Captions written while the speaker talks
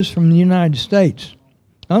from the United States.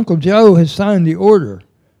 Uncle Joe has signed the order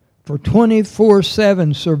for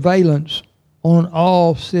 24/7 surveillance on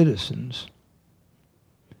all citizens.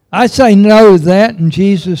 I say no to that in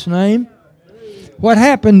Jesus' name. What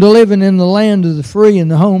happened to living in the land of the free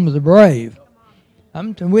and the home of the brave?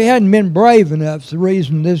 We hadn't been brave enough. It's the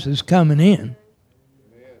reason this is coming in.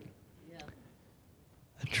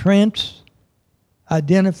 A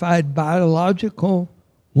trans-identified biological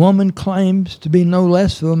woman claims to be no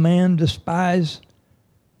less of a man despite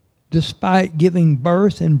giving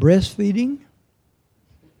birth and breastfeeding.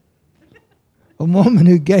 A woman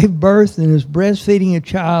who gave birth and is breastfeeding a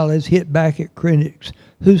child has hit back at critics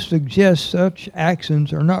who suggest such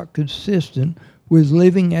actions are not consistent with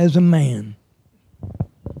living as a man.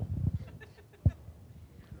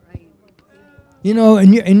 You know,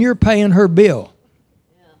 and you're paying her bill.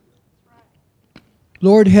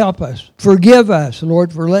 Lord, help us. Forgive us,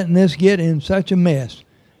 Lord, for letting this get in such a mess.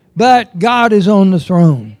 But God is on the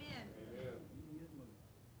throne.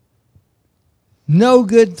 No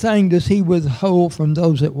good thing does he withhold from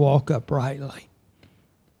those that walk uprightly.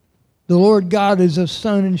 The Lord God is a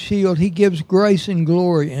sun and shield. He gives grace and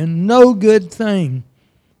glory, and no good thing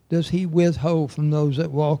does he withhold from those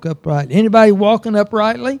that walk uprightly. Anybody walking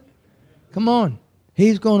uprightly? Come on.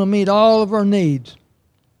 He's going to meet all of our needs.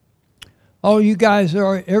 All you guys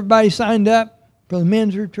everybody signed up for the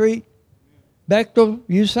men's retreat? Bechtel,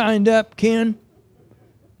 you signed up? Ken?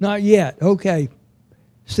 Not yet. Okay.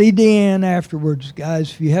 See Deanne afterwards,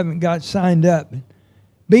 guys, if you haven't got signed up.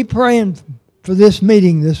 Be praying for this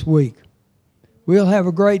meeting this week. We'll have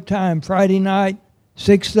a great time. Friday night,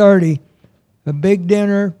 6:30. A big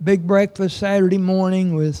dinner, big breakfast Saturday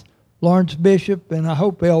morning with Lawrence Bishop, and I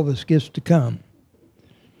hope Elvis gets to come.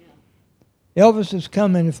 Elvis is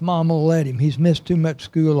coming if Mom will let him. He's missed too much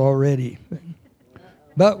school already.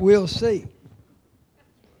 But we'll see.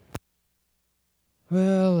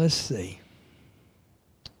 Well, let's see.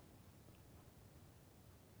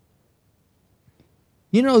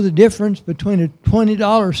 You know the difference between a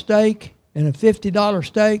 $20 steak and a $50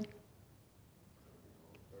 steak?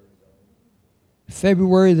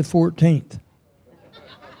 February the 14th.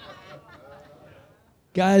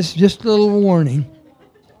 Guys, just a little warning.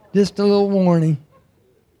 Just a little warning.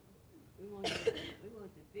 We want the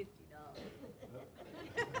 $50.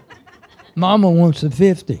 Mama wants the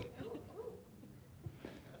 50.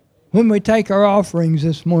 When we take our offerings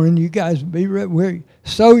this morning, you guys be ready.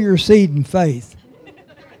 Sow your seed in faith.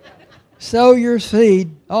 Sow your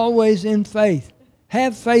seed always in faith.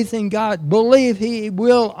 Have faith in God. Believe He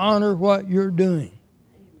will honor what you're doing.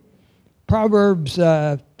 Proverbs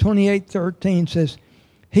 28:13 says,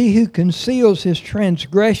 "He who conceals his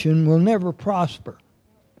transgression will never prosper."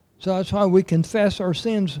 So that's why we confess our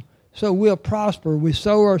sins so we'll prosper. We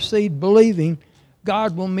sow our seed believing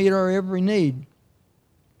God will meet our every need.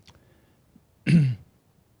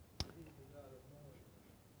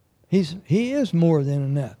 He is more than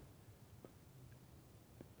enough.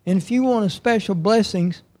 And if you want a special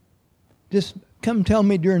blessings, just come tell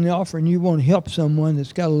me during the offering you want to help someone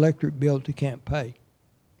that's got an electric bill that they can't pay.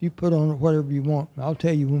 You put on whatever you want. I'll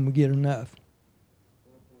tell you when we get enough.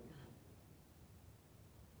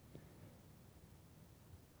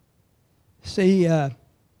 See,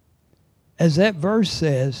 as that verse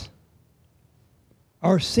says,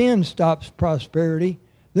 our sin stops prosperity.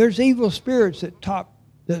 There's evil spirits that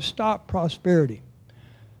stop prosperity.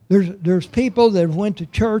 There's people that have went to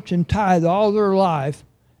church and tithe all their life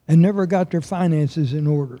and never got their finances in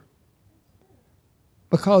order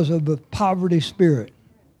because of the poverty spirit.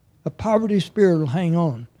 A poverty spirit will hang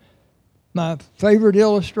on. My favorite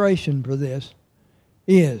illustration for this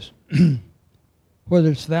is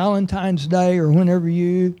whether it's Valentine's Day or whenever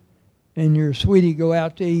you and your sweetie go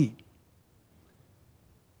out to eat.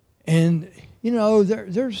 And, you know,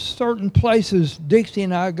 there's certain places Dixie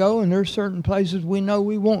and I go, and there's certain places we know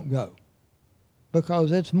we won't go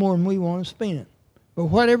because that's more than we want to spend. But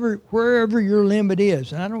wherever your limit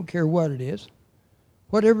is, and I don't care what it is,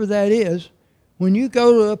 whatever that is, when you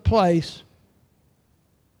go to a place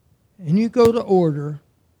and you go to order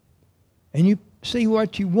and you see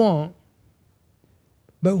what you want,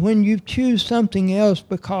 but when you choose something else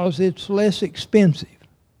because it's less expensive,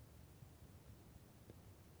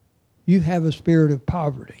 you have a spirit of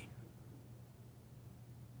poverty.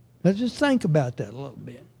 Now just think about that a little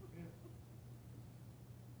bit.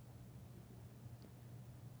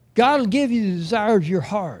 God will give you the desires of your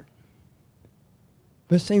heart.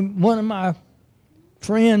 But see, one of my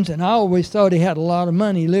friends, and I always thought he had a lot of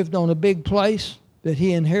money, he lived on a big place that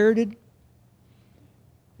he inherited.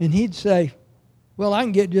 And he'd say, well, I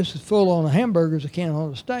can get just as full on a hamburger as I can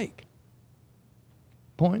on a steak.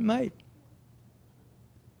 Point made.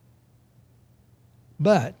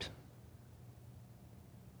 But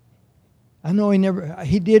I know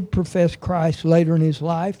he did profess Christ later in his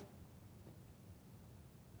life.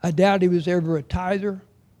 I doubt he was ever a tither.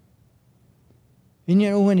 And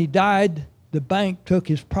you know, when he died, the bank took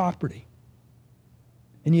his property.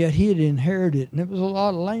 And yet he had inherited it, and it was a lot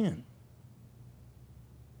of land.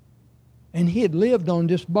 And he had lived on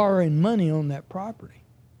just borrowing money on that property.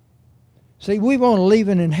 See, we want to leave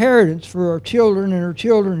an inheritance for our children and our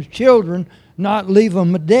children's children, not leave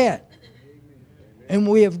them a debt. And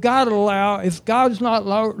we have got to allow, if God's not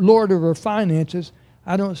Lord of our finances,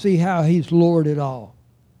 I don't see how he's Lord at all.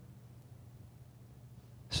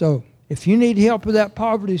 So, if you need help with that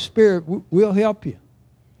poverty spirit, we'll help you.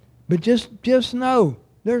 But just know,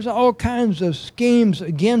 there's all kinds of schemes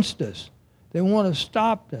against us. They want to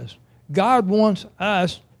stop us. God wants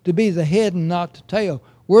us to be the head and not the tail.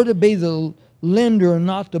 We're to be the lender and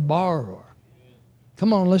not the borrower.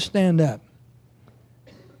 Come on, let's stand up.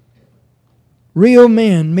 Real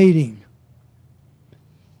men meeting.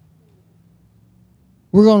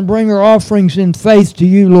 We're going to bring our offerings in faith to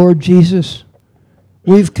you, Lord Jesus.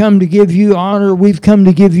 We've come to give you honor. We've come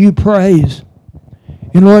to give you praise.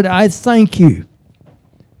 And Lord, I thank you.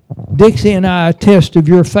 Dixie and I attest of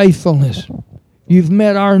your faithfulness. You've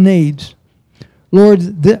met our needs.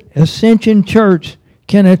 Lord, the Ascension Church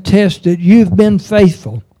can attest that you've been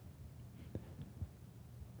faithful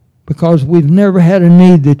because we've never had a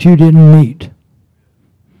need that you didn't meet.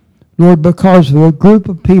 Lord, because of a group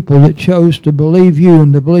of people that chose to believe you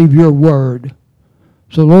and to believe your word.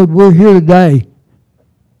 So, Lord, we're here today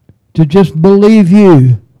to just believe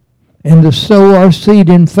you and to sow our seed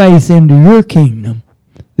in faith into your kingdom,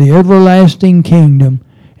 the everlasting kingdom.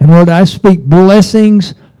 And Lord, I speak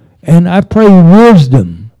blessings and I pray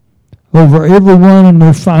wisdom over everyone in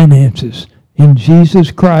their finances. In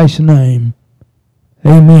Jesus Christ's name,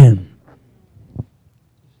 amen.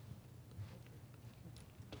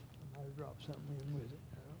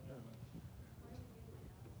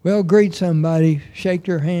 Well, greet somebody. Shake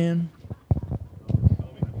their hand.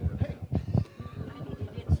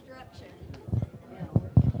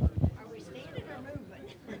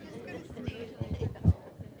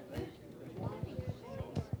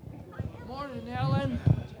 Morning, Ellen.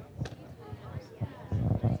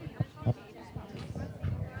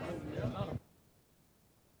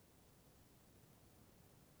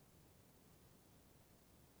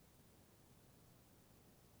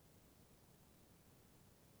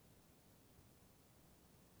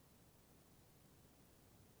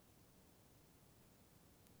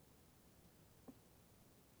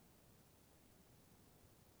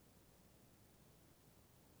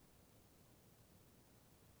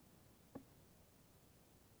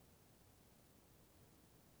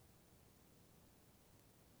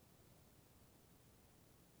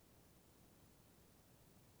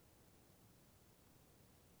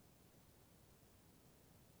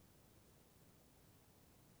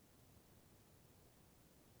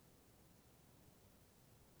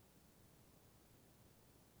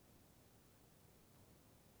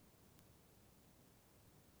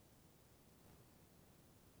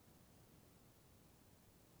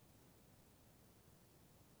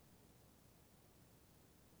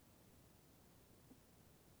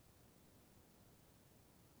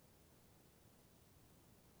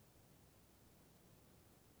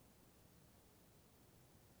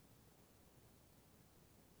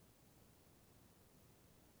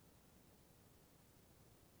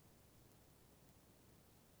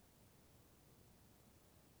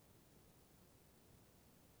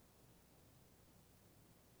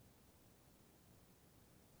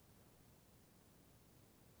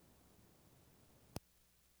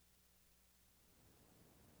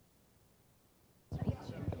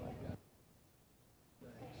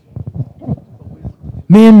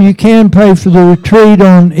 Men, you can pay for the retreat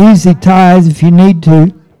on Easy Tithe if you need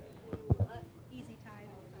to.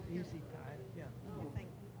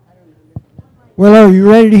 Well, are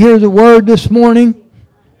you ready to hear the word this morning?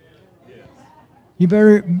 You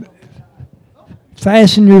better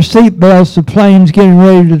fasten your seatbelts. The plane's getting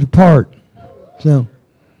ready to depart. So,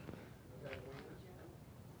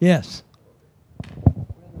 yes.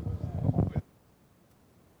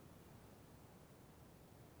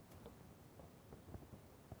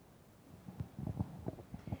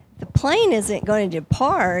 The plane isn't going to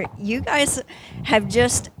depart. You guys have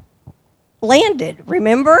just landed,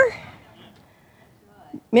 remember?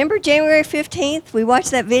 Remember January 15th? We watched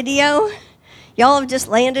that video. Y'all have just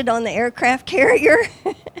landed on the aircraft carrier.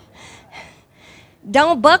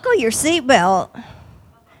 Don't buckle your seatbelt.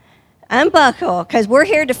 Unbuckle, because we're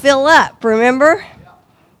here to fill up, remember?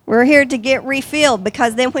 We're here to get refilled,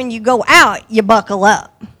 because then when you go out, you buckle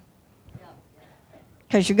up.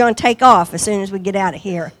 Because you're going to take off as soon as we get out of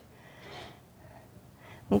here.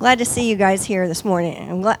 I'm glad to see you guys here this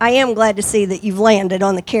morning. I am glad to see that you've landed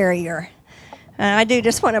on the carrier. I do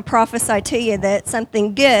just want to prophesy to you that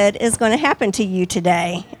something good is going to happen to you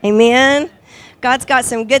today. Amen? God's got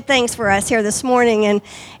some good things for us here this morning, and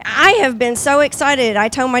I have been so excited. I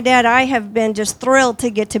told my dad I have been just thrilled to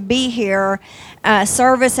get to be here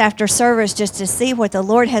service after service just to see what the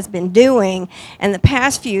Lord has been doing, and the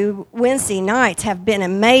past few Wednesday nights have been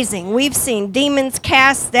amazing. We've seen demons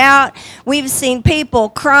cast out. We've seen people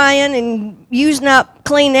crying and using up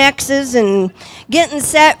Kleenexes and getting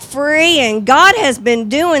set free, and God has been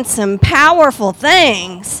doing some powerful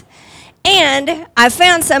things. And I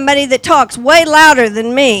found somebody that talks way louder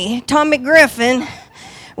than me, Tommy Griffin.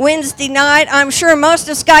 Wednesday night, I'm sure most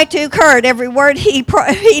of Skytook heard every word he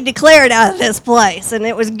declared out of this place, and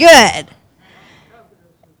it was good.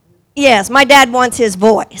 Yes, my dad wants his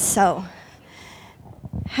voice, so.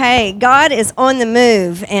 Hey, God is on the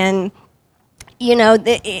move, and, you know,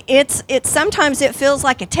 it's sometimes it feels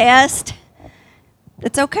like a test.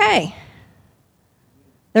 It's okay.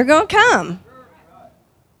 They're going to come.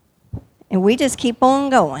 And we just keep on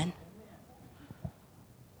going.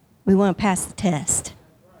 We want to pass the test.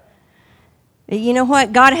 But you know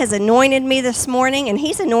what? God has anointed me this morning, and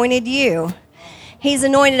He's anointed you. He's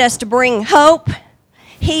anointed us to bring hope,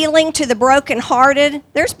 healing to the brokenhearted.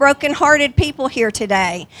 There's brokenhearted people here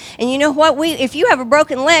today. And you know what? If you have a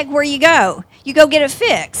broken leg, where you go? You go get it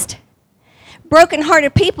fixed.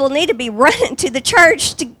 Brokenhearted people need to be running to the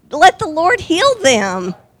church to let the Lord heal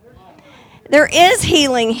them. There is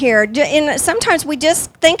healing here. And sometimes we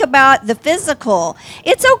just think about the physical.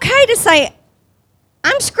 It's okay to say,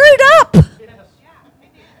 I'm screwed up.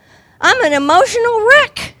 I'm an emotional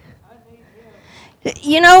wreck.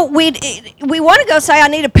 You know, we want to go say, I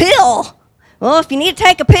need a pill. Well, if you need to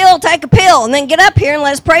take a pill, and then get up here and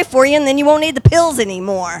let us pray for you, and then you won't need the pills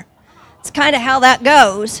anymore. It's kind of how that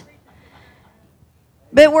goes.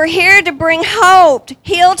 But we're here to bring hope,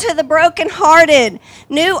 heal to the brokenhearted,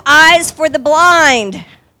 new eyes for the blind,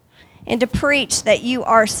 and to preach that you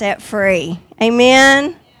are set free.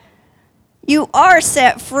 Amen? You are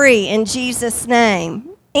set free in Jesus' name.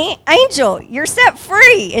 Angel, you're set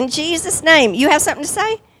free in Jesus' name. You have something to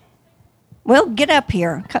say? Well, get up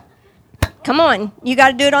here. Come on. You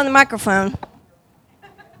got to do it on the microphone.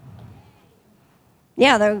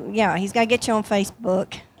 Yeah, he's got to get you on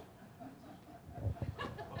Facebook.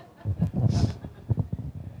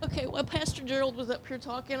 Okay, while Pastor Gerald was up here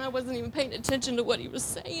talking, I wasn't even paying attention to what he was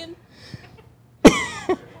saying.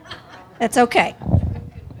 That's okay.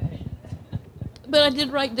 But I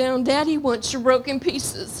did write down, Daddy wants your broken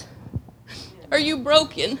pieces. Are you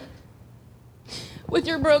broken? With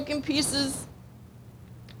your broken pieces,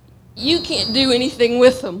 you can't do anything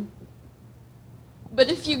with them.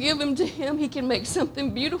 But if you give them to Him, He can make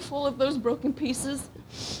something beautiful of those broken pieces,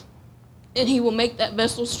 and He will make that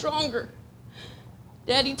vessel stronger.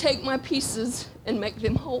 Daddy, take my pieces and make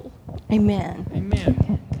them whole. Amen.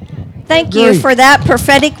 Amen. Thank you for that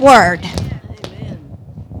prophetic word.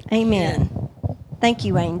 Amen. Thank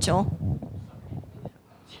you, Angel.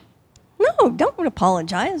 No, don't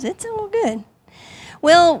apologize. It's all good.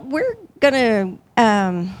 Well, we're going to,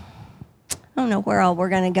 I don't know where all we're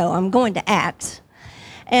going to go. I'm going to Acts.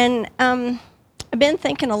 And I've been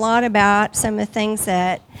thinking a lot about some of the things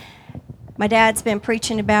that my dad's been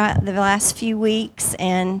preaching about the last few weeks,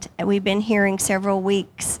 and we've been hearing several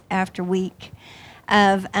weeks after week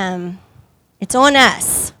of it's on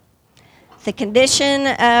us. The condition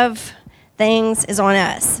of things is on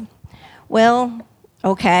us. Well,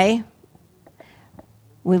 okay.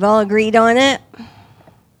 We've all agreed on it.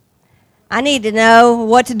 I need to know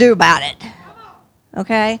what to do about it.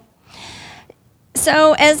 Okay?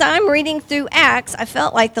 So as I'm reading through Acts, I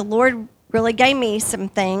felt like the Lord really gave me some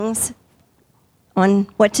things on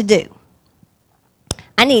what to do.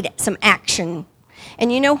 I need some action.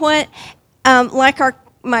 And you know what? Like our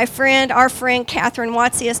friend Catherine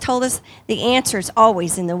Watsy has told us, the answer is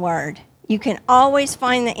always in the Word. You can always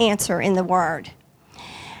find the answer in the Word.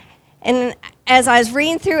 And as I was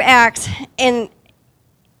reading through Acts, in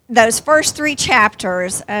those first 3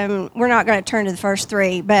 chapters, we're not going to turn to the first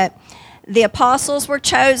 3, but the apostles were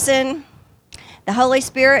chosen. The Holy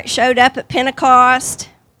Spirit showed up at Pentecost.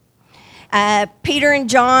 Peter and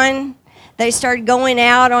John, they started going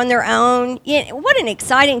out on their own. What an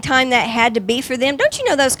exciting time that had to be for them. Don't you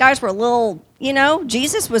know those guys were a little,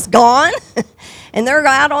 Jesus was gone, and they're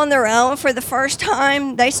out on their own for the first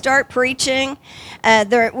time. They start preaching.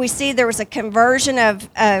 We see there was a conversion of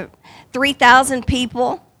 3,000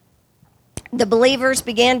 people the believers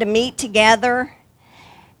began to meet together.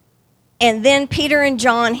 And then Peter and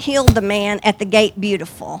John healed the man at the gate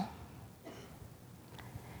beautiful.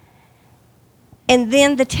 And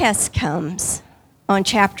then the test comes on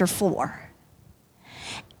chapter 4.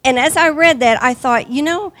 And as I read that, I thought,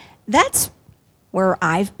 that's where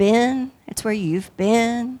I've been. That's where you've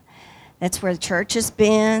been. That's where the church has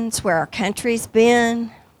been. It's where our country's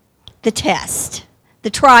been. The test, the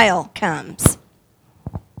trial comes.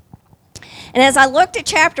 And as I looked at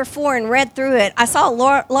chapter 4 and read through it, I saw a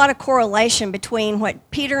lot of correlation between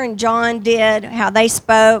what Peter and John did, how they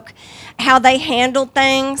spoke, how they handled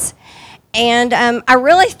things. And I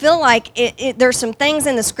really feel like there's some things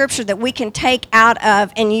in the scripture that we can take out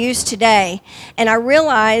of and use today. And I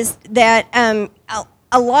realized that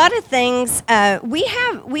a lot of things,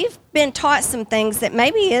 we've been taught some things that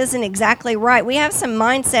maybe isn't exactly right. We have some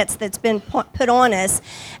mindsets that's been put on us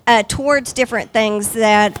towards different things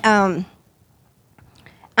that I'm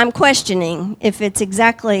questioning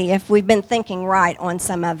if we've been thinking right on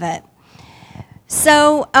some of it.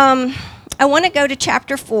 So I want to go to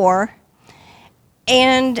chapter 4.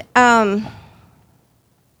 And the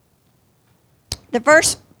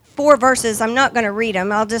first 4 verses, I'm not going to read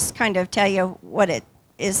them. I'll just kind of tell you what it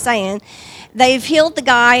is saying. They've healed the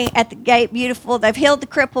guy at the gate beautiful. They've healed the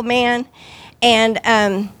crippled man.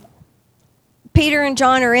 And Peter and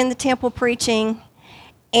John are in the temple preaching.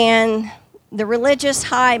 And the religious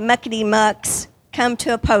high muckety mucks come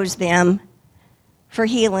to oppose them for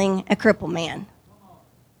healing a crippled man.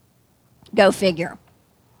 Go figure.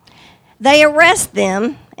 They arrest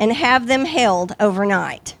them and have them held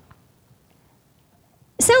overnight.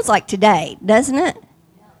 It sounds like today, doesn't it?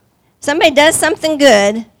 Somebody does something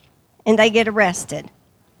good and they get arrested.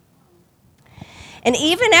 And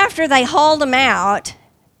even after they hauled them out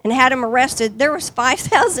and had them arrested, there was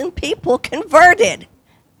 5,000 people converted.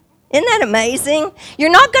 Isn't that amazing?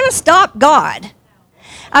 You're not going to stop God.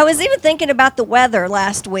 I was even thinking about the weather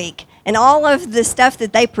last week and all of the stuff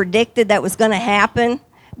that they predicted that was going to happen.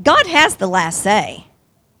 God has the last say.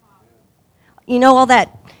 All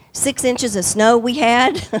that 6 inches of snow we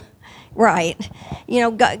had? Right.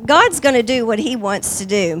 God's going to do what he wants to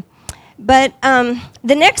do. But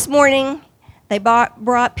the next morning, they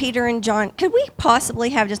brought Peter and John. Could we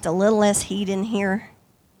possibly have just a little less heat in here?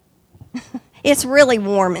 It's really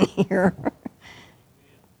warm in here.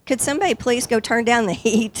 Could somebody please go turn down the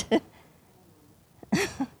heat?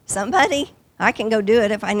 Somebody? I can go do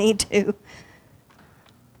it if I need to.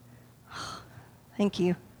 Thank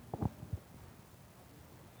you.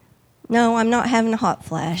 No, I'm not having a hot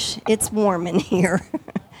flash. It's warm in here.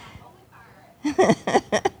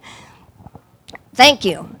 Thank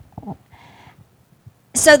you.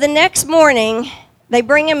 So the next morning, they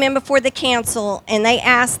bring him in before the council and they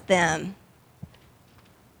ask them,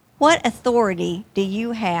 what authority do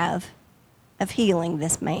you have of healing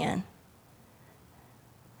this man?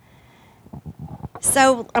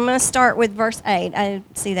 So I'm going to start with verse 8. I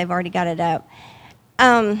see they've already got it up.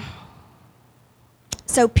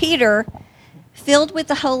 So Peter, filled with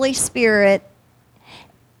the Holy Spirit,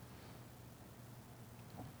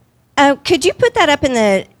 could you put that up in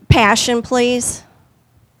the Passion, please?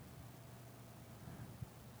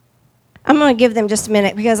 I'm going to give them just a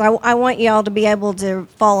minute because I want you all to be able to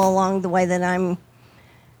follow along the way that I'm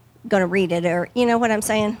going to read it, or you know what I'm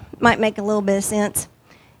saying? Might make a little bit of sense.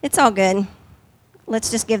 It's all good.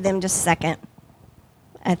 Let's just give them just a second.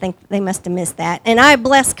 I think they must have missed that. And I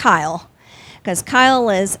bless Kyle,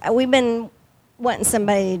 because we've been wanting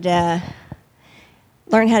somebody to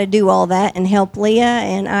learn how to do all that and help Leah,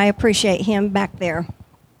 and I appreciate him back there.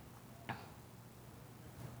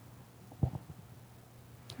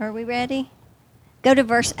 Are we ready? Go to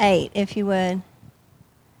verse 8, if you would.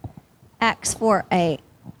 Acts 4:8.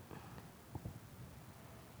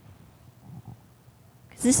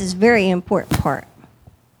 Because this is a very important part.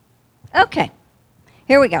 Okay,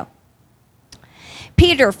 here we go.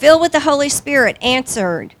 Peter, filled with the Holy Spirit,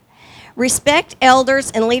 answered, respected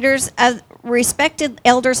elders and leaders of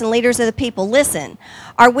the people, listen,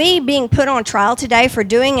 are we being put on trial today for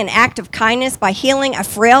doing an act of kindness by healing a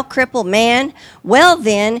frail, crippled man? Well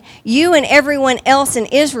then, you and everyone else in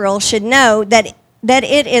Israel should know that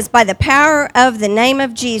it is by the power of the name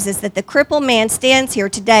of Jesus that the crippled man stands here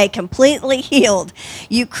today completely healed.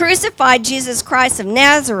 You crucified Jesus Christ of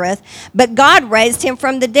Nazareth, but God raised him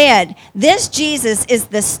from the dead. This Jesus is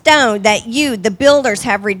the stone that you, the builders,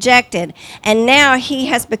 have rejected, and now he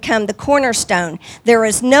has become the cornerstone. There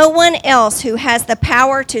is no one else who has the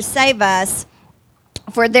power to save us,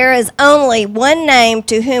 for there is only one name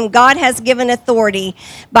to whom God has given authority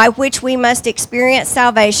by which we must experience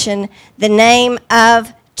salvation, the name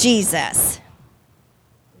of Jesus.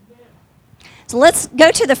 So let's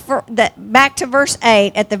go to back to verse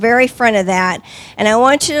 8 at the very front of that. And I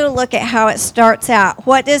want you to look at how it starts out.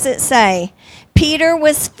 What does it say? Peter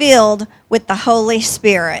was filled with the Holy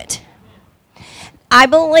Spirit. I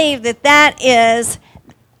believe that that is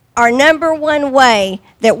our number one way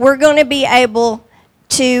that we're going to be able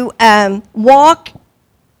to walk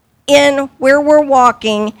in where we're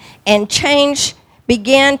walking and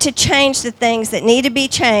begin to change the things that need to be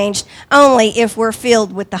changed only if we're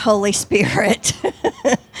filled with the Holy Spirit.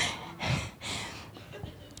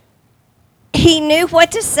 He knew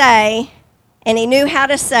what to say, and he knew how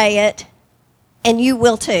to say it, and you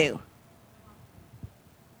will too.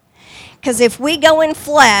 Because if we go in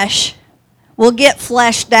flesh, we'll get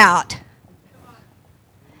fleshed out.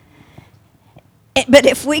 But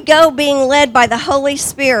if we go being led by the Holy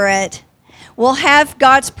Spirit, we'll have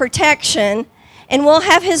God's protection, and we'll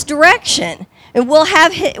have his direction, and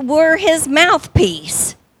we're his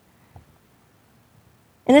mouthpiece.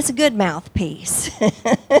 And it's a good mouthpiece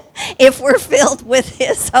if we're filled with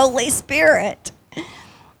his Holy Spirit.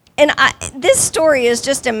 And this story is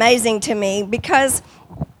just amazing to me because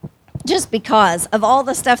of all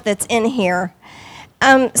the stuff that's in here.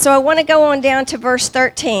 So I want to go on down to verse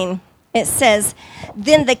 13. It says,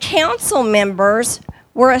 "Then the council members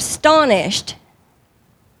were astonished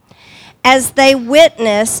as they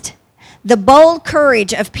witnessed the bold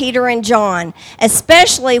courage of Peter and John,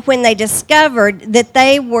 especially when they discovered that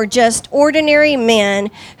they were just ordinary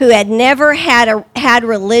men who had never had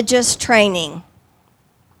religious training.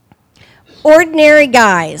 Ordinary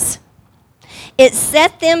guys. It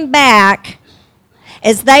set them back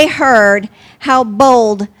as they heard how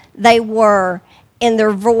bold they were in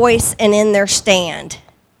their voice and in their stand.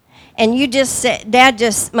 And you just said,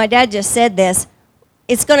 my dad just said this.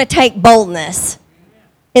 It's going to take boldness.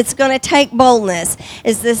 It's going to take boldness.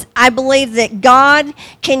 I believe that God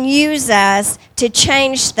can use us to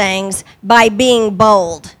change things by being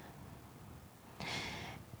bold.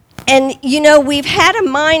 And, we've had a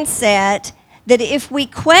mindset that if we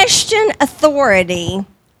question authority,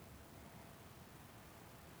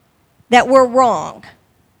 that we're wrong.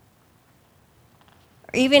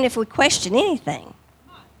 Or even if we question anything.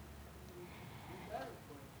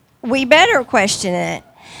 We better question it.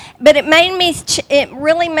 But it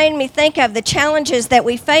really made me think of the challenges that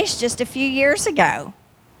we faced just a few years ago.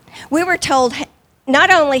 We were told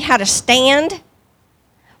not only how to stand,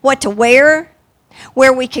 what to wear,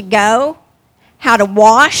 where we could go, how to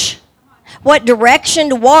wash, what direction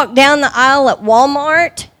to walk down the aisle at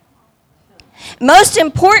Walmart. Most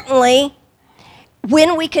importantly,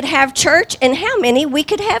 when we could have church and how many we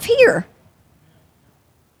could have here.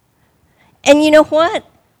 And you know what?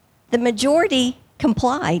 The majority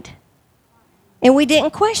complied. And we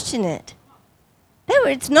didn't question it.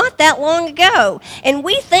 It's not that long ago. And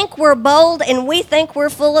we think we're bold and we think we're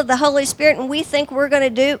full of the Holy Spirit and we think we're going to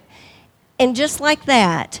do. And just like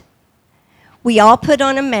that, we all put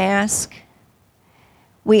on a mask.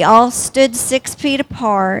 We all stood 6 feet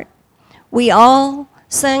apart. We all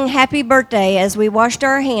sung happy birthday as we washed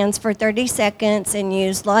our hands for 30 seconds and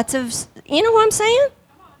used lots of, you know what I'm saying?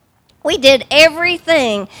 We did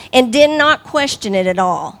everything and did not question it at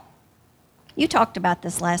all. You talked about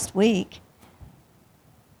this last week.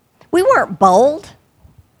 We weren't bold.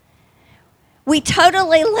 We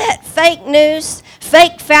totally let fake news,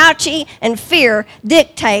 fake Fauci, and fear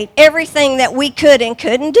dictate everything that we could and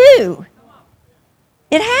couldn't do.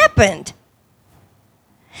 It happened.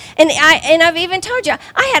 And I've even told you,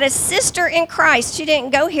 I had a sister in Christ. She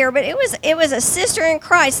didn't go here, but it was a sister in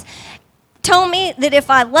Christ told me that if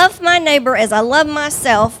I loved my neighbor as I love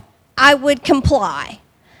myself, I would comply.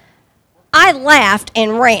 I laughed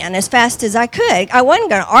and ran as fast as I could. I wasn't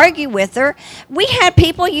going to argue with her. We had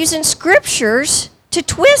people using scriptures to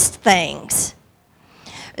twist things.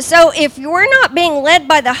 So if we're not being led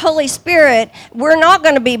by the Holy Spirit, we're not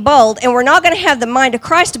going to be bold, and we're not going to have the mind of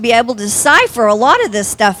Christ to be able to decipher a lot of this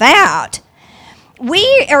stuff out.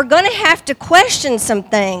 We are going to have to question some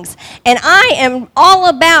things. And I am all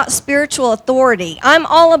about spiritual authority. I'm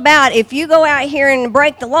all about if you go out here and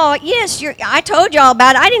break the law, yes, I told y'all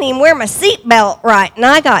about it. I didn't even wear my seatbelt right, and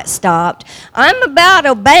I got stopped. I'm about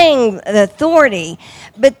obeying the authority.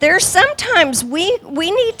 But there's sometimes we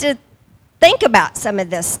need to think about some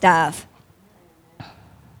of this stuff.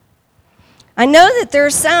 I know that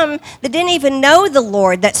there's some that didn't even know the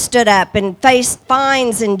Lord that stood up and faced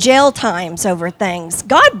fines and jail times over things.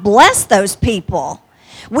 God bless those people.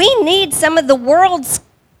 We need some of the world's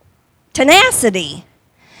tenacity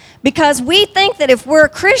because we think that if we're a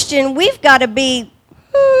Christian, we've got to be,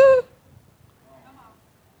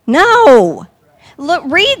 No. Look,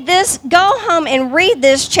 read this, go home and read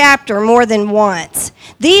this chapter more than once.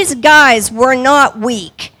 These guys were not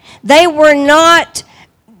weak. They weren't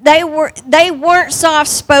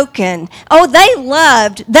soft-spoken. Oh, they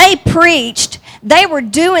loved, they preached, they were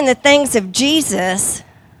doing the things of Jesus.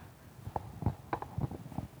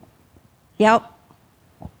 Yep,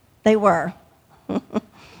 they were.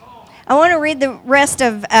 I want to read the rest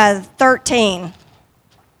of 13.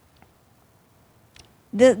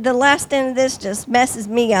 The last end of this just messes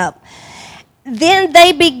me up. Then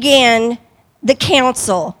they began the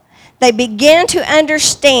council. They began to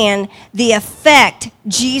understand the effect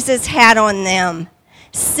Jesus had on them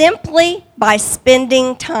simply by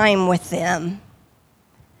spending time with them.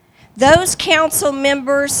 Those council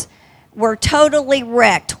members were totally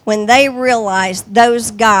wrecked when they realized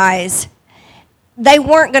those guys, they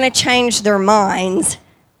weren't going to change their minds.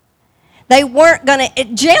 They weren't going to,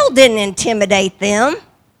 jail didn't intimidate them.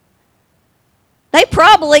 They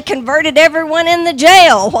probably converted everyone in the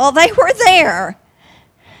jail while they were there.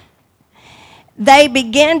 They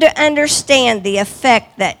began to understand the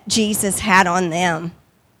effect that Jesus had on them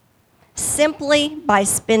simply by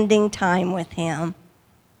spending time with him.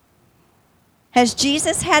 Has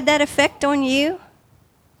Jesus had that effect on you?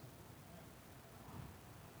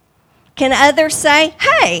 Can others say,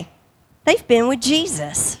 hey, they've been with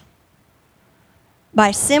Jesus?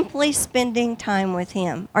 By simply spending time with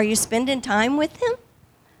him. Are you spending time with him?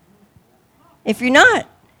 If you're not,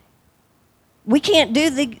 we can't do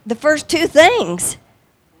the first two things.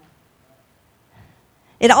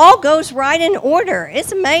 It all goes right in order.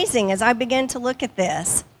 It's amazing as I begin to look at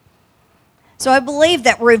this. So I believe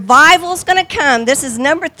that revival is going to come. This is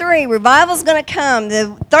number 3. Revival is going to come.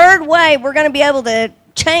 The third way we're going to be able to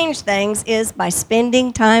change things is by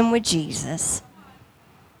spending time with Jesus.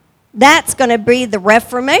 That's going to be the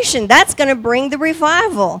Reformation. That's going to bring the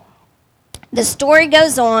revival. The story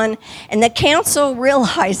goes on, and the council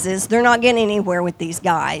realizes they're not getting anywhere with these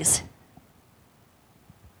guys.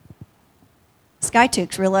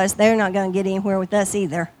 Skytooks realize they're not going to get anywhere with us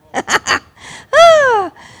either.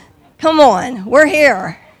 Come on, we're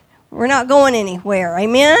here. We're not going anywhere.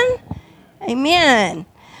 Amen? Amen.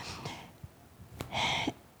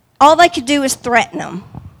 All they could do is threaten them.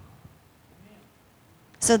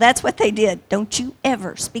 So that's what they did. Don't you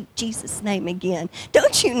ever speak Jesus' name again.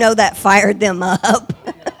 Don't you know that fired them up?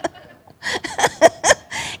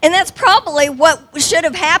 And that's probably what should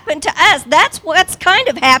have happened to us. That's what's kind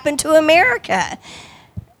of happened to America.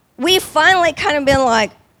 We've finally kind of been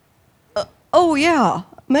like, oh yeah,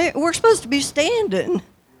 we're supposed to be standing.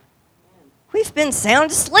 We've been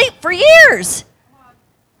sound asleep for years.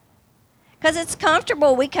 Because it's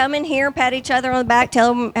comfortable. We come in here, pat each other on the back,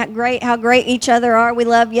 tell them how great each other are. We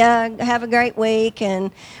love you. Have a great week. And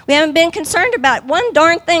we haven't been concerned about one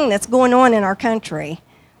darn thing that's going on in our country,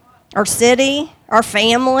 our city, our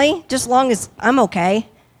family, just as long as I'm okay.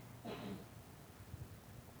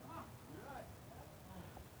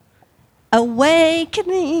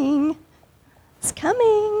 Awakening is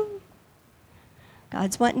coming.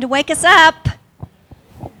 God's wanting to wake us up.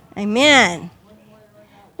 Amen.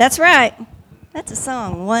 That's right. That's a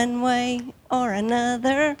song. One way or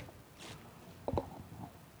another.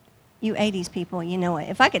 You 80s people, you know it.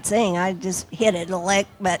 If I could sing, I'd just hit it a lick,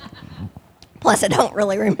 but plus I don't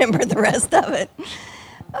really remember the rest of it.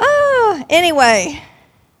 Oh, anyway.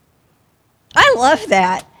 I love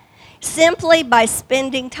that. Simply by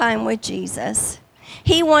spending time with Jesus.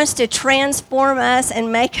 He wants to transform us and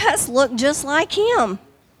make us look just like him.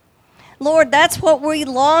 Lord, that's what we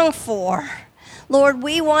long for. Lord,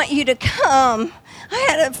 we want you to come. I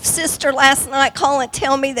had a sister last night call and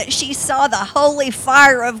tell me that she saw the holy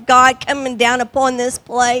fire of God coming down upon this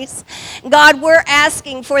place. God, we're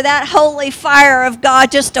asking for that holy fire of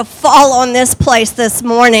God just to fall on this place this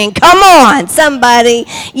morning. Come on, somebody.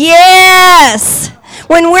 Yes.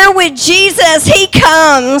 When we're with Jesus, he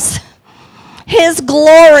comes. His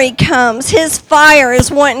glory comes. His fire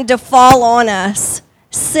is wanting to fall on us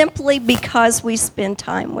simply because we spend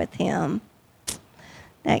time with him.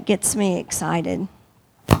 That gets me excited.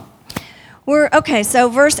 So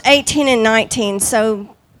verse 18 and 19.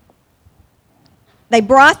 So they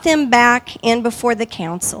brought them back in before the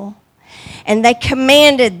council, and they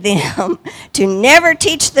commanded them to never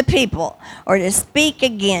teach the people or to speak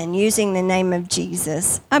again using the name of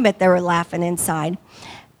Jesus. I bet they were laughing inside.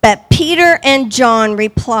 But Peter and John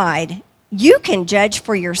replied, "You can judge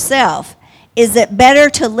for yourself. Is it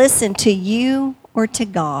better to listen to you or to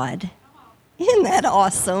God?" Isn't that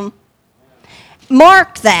awesome?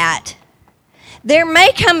 Mark that. There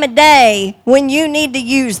may come a day when you need to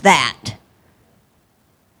use that.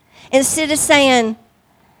 Instead of saying,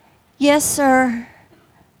 "Yes, sir.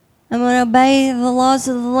 I'm going to obey the laws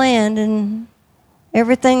of the land and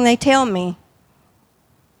everything they tell me.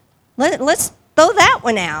 Let's throw that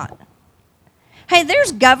one out. Hey,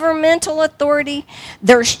 there's governmental authority.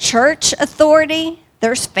 There's church authority.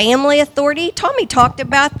 There's family authority. Tommy talked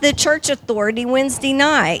about the church authority Wednesday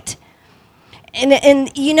night.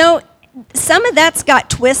 And you know, some of that's got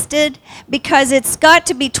twisted because it's got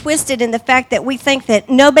to be twisted in the fact that we think that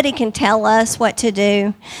nobody can tell us what to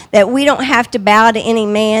do, that we don't have to bow to any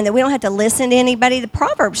man, that we don't have to listen to anybody. The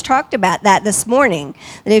Proverbs talked about that this morning,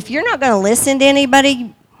 that if you're not going to listen to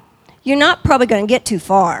anybody, you're not probably going to get too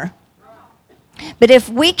far. But if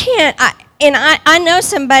we can't, I know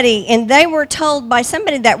somebody, and they were told by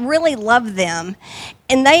somebody that really loved them,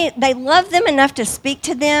 and they loved them enough to speak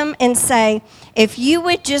to them and say, if you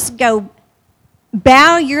would just go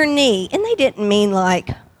bow your knee, and they didn't mean like,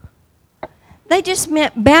 they just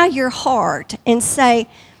meant bow your heart and say,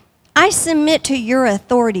 I submit to your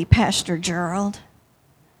authority, Pastor Gerald.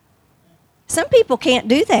 Some people can't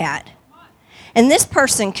do that. And this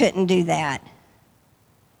person couldn't do that.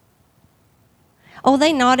 Oh,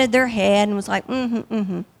 they nodded their head and was like, mm-hmm,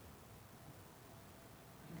 mm-hmm.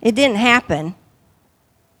 It didn't happen.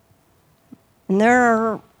 And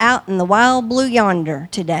they're out in the wild blue yonder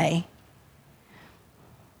today.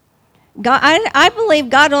 God, I believe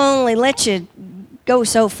God will only let you go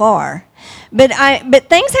so far. But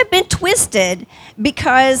things have been twisted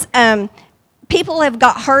because people have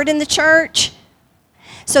got hurt in the church.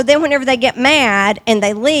 So then whenever they get mad and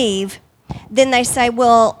they leave, then they say,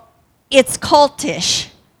 well, it's cultish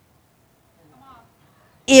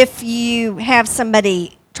if you have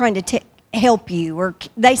somebody trying to help you, or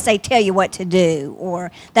they say tell you what to do,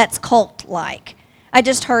 or that's cult-like. I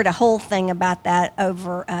just heard a whole thing about that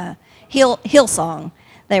over Hillsong.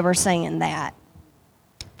 They were saying that.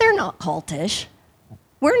 They're not cultish.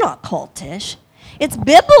 We're not cultish. It's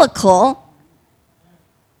biblical.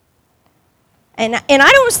 And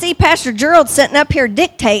I don't see Pastor Gerald sitting up here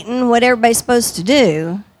dictating what everybody's supposed to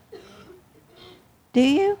do. Do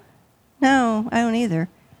you? No, I don't either.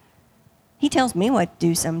 He tells me what to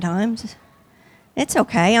do sometimes. It's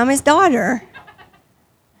okay. I'm his daughter.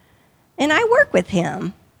 And I work with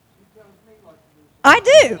him. I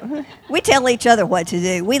do. We tell each other what to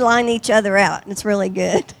do. We line each other out. It's really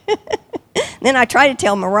good. Then I try to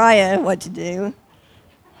tell Mariah what to do.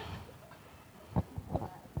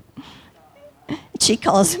 She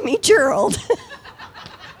calls me Gerald.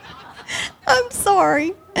 I'm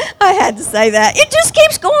sorry. I had to say that. It just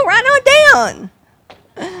keeps going right on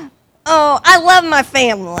down. Oh, I love my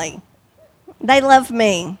family. They love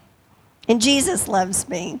me. And Jesus loves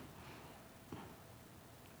me.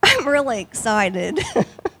 I'm really excited.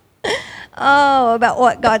 About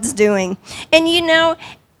what God's doing. And you know,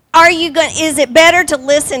 is it better to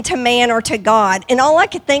listen to man or to God? And all I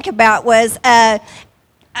could think about was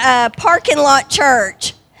parking lot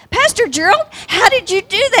church. Pastor Gerald, how did you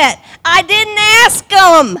do that? I didn't ask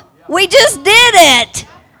them. We just did it.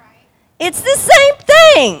 It's the same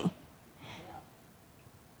thing.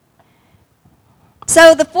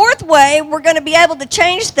 So the fourth way we're going to be able to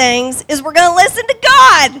change things is we're going to listen to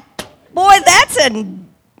God. Boy, that's a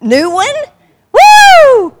new one.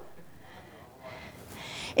 Woo!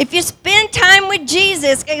 If you spend time with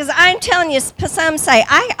Jesus, because I'm telling you, some say,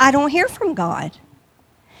 I don't hear from God.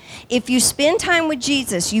 If you spend time with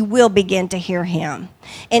Jesus, you will begin to hear him.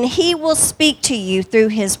 And he will speak to you through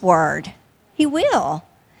his word. He will.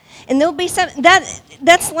 And there'll be something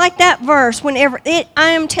that's like that verse whenever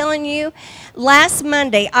I am telling you, last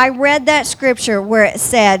Monday I read that scripture where it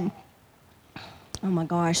said, oh my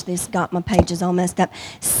gosh, this got my pages all messed up.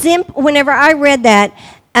 Whenever I read that,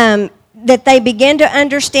 that they began to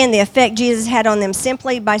understand the effect Jesus had on them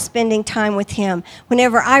simply by spending time with him.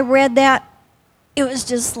 Whenever I read that, it was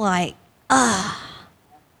just like, ah.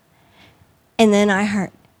 And then I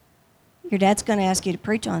heard, your dad's going to ask you to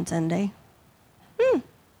preach on Sunday.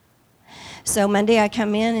 So Monday I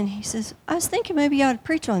come in and he says, I was thinking maybe you ought to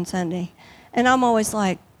preach on Sunday. And I'm always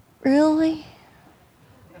like, really?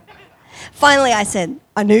 Finally I said,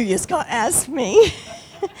 I knew you was going to ask me.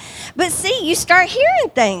 But see, you start hearing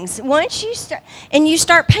things. Once you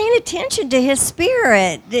start paying attention to his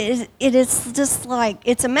spirit, it is just like,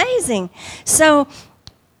 it's amazing. So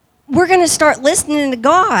we're going to start listening to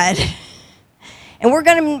God. And we're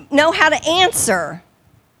going to know how to answer.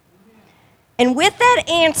 And with that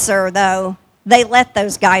answer, though, they let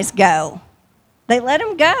those guys go. They let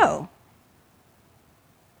them go.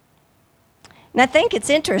 And I think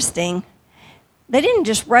it's interesting. They didn't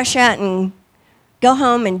just rush out and go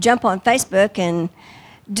home and jump on Facebook and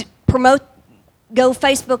go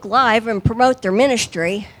Facebook Live and promote their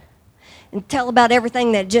ministry. and tell about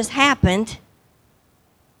everything that just happened,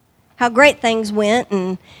 how great things went,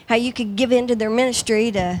 and how you could give into their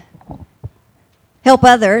ministry to help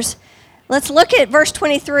others. Let's look at verse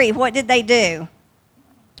 23. What did they do?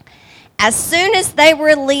 As soon as they were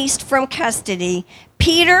released from custody,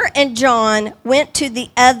 Peter and John went to the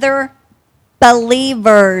other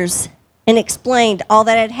believers and explained all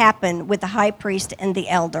that had happened with the high priest and the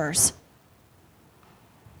elders.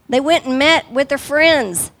 They went and met with their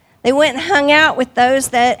friends. They went and hung out with those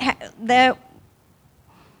that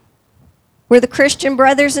were the Christian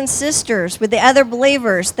brothers and sisters, with the other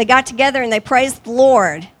believers. They got together and they praised the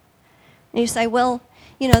Lord. And you say, well,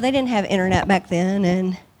 they didn't have internet back then,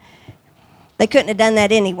 and they couldn't have done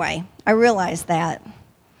that anyway. I realize that.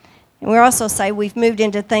 And we also say we've moved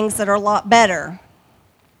into things that are a lot better.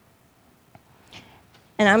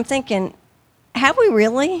 And I'm thinking, have we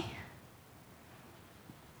really?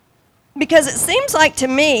 Because it seems like to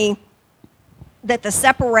me that the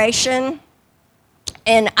separation,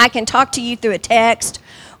 and I can talk to you through a text,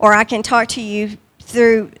 or I can talk to you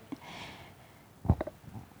through,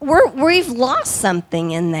 we've lost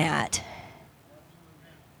something in that.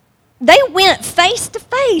 They went face to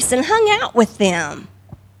face and hung out with them.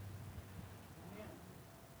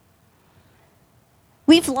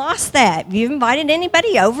 We've lost that. Have you invited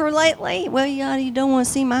anybody over lately? Well, you don't want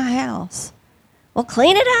to see my house. Well,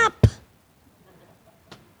 clean it up.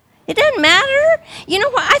 It doesn't matter. You know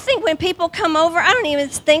what? I think when people come over, I don't even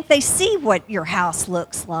think they see what your house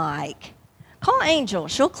looks like. Call Angel.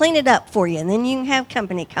 She'll clean it up for you, and then you can have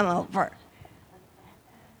company come over.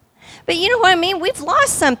 But you know what I mean? We've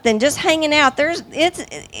lost something just hanging out. There's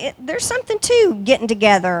something to getting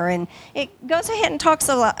together. And it goes ahead and talks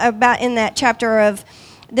a lot about in that chapter of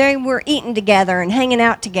they were eating together and hanging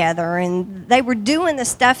out together. And they were doing the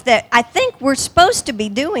stuff that I think we're supposed to be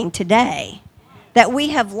doing today that we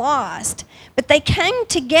have lost. But they came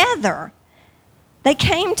together. They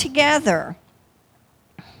came together.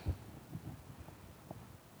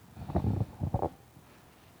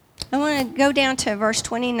 I want to go down to verse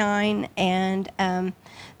 29 and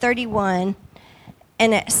 31,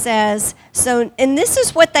 and it says, and this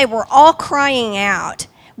is what they were all crying out.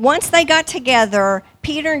 Once they got together,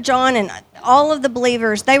 Peter and John and all of the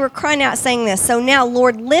believers, they were crying out saying this, so now,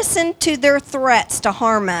 Lord, listen to their threats to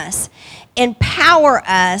harm us. Empower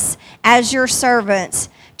us as your servants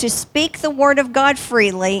to speak the word of God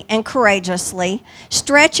freely and courageously.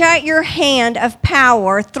 Stretch out your hand of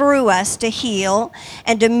power through us to heal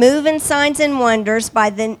and to move in signs and wonders by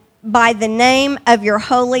the name of your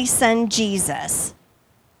holy Son, Jesus.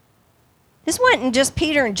 This wasn't just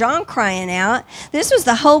Peter and John crying out. This was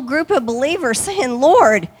the whole group of believers saying,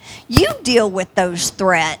 Lord, you deal with those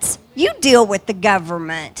threats. You deal with the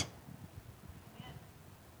government.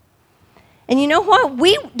 And you know what?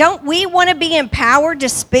 We want to be empowered to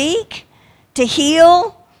speak, to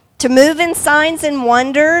heal, to move in signs and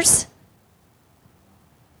wonders?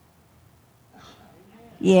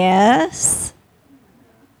 Yes.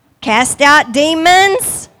 Cast out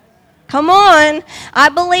demons? Come on. I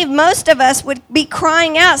believe most of us would be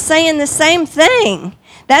crying out saying the same thing.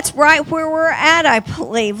 That's right where we're at, I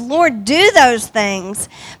believe. Lord, do those things.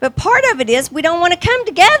 But part of it is we don't want to come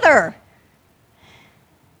together.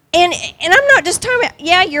 And I'm not just talking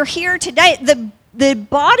about, you're here today. The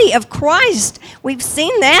body of Christ, we've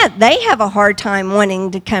seen that. They have a hard time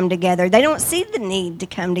wanting to come together. They don't see the need to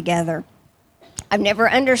come together. I've never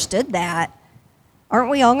understood that. Aren't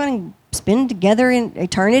we all going to spend together in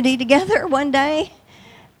eternity together one day?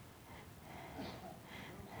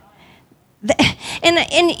 And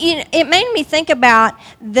it made me think about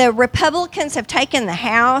the Republicans have taken the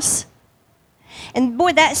House. And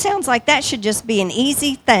boy, that sounds like that should just be an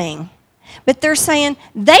easy thing. But they're saying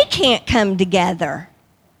they can't come together.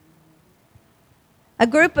 A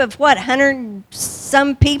group of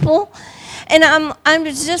 100-some people? And I'm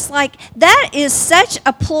just like, that is such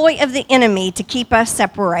a ploy of the enemy to keep us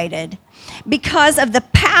separated because of the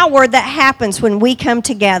power that happens when we come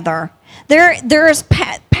together. There is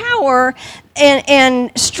power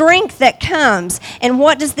and strength that comes. And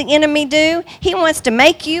what does the enemy do? He wants to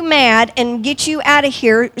make you mad and get you out of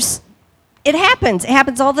here. It happens. It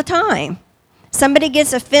happens all the time. Somebody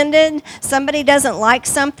gets offended. Somebody doesn't like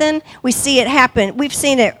something. We see it happen. We've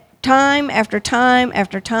seen it time after time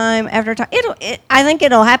after time after time. I think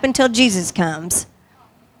it'll happen till Jesus comes.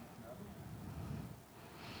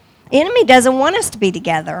 The enemy doesn't want us to be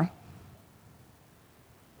together.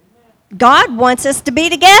 God wants us to be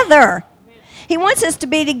together. He wants us to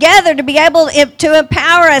be together to be able to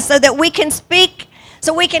empower us so that we can speak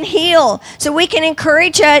so we can heal, so we can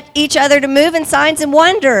encourage each other to move in signs and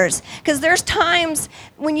wonders. Because there's times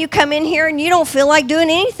when you come in here and you don't feel like doing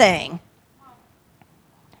anything.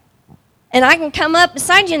 And I can come up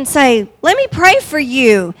beside you and say, let me pray for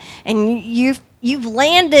you. And you've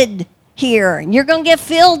landed here, and you're going to get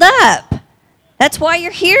filled up. That's why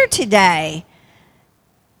you're here today,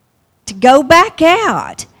 to go back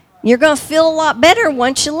out. You're going to feel a lot better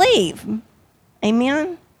once you leave.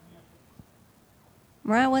 Amen?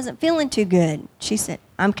 Mariah wasn't feeling too good. She said,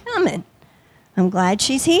 I'm coming. I'm glad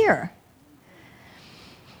she's here.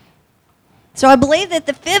 So I believe that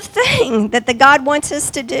the fifth thing that the God wants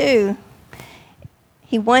us to do,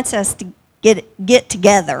 he wants us to get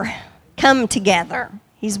together, come together.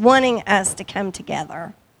 He's wanting us to come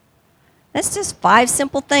together. That's just 5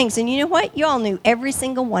 simple things. And you know what? You all knew every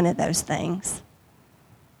single one of those things.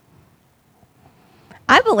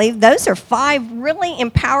 I believe those are 5 really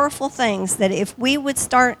powerful things that if we would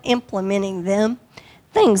start implementing them,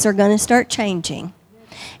 things are going to start changing.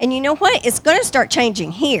 And you know what? It's going to start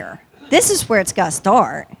changing here. This is where it's got to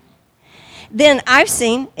start. Then I've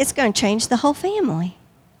seen it's going to change the whole family.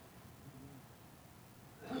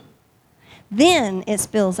 Then it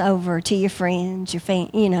spills over to your friends,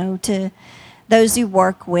 to those you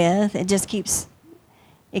work with. It just keeps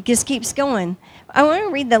going. I want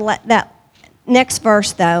to read that next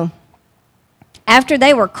verse, though. After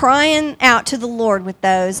they were crying out to the Lord with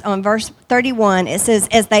those, on verse 31, it says,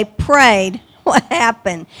 as they prayed, what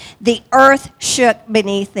happened? The earth shook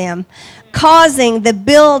beneath them, causing the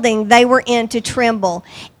building they were in to tremble.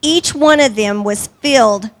 Each one of them was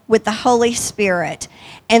filled with the Holy Spirit,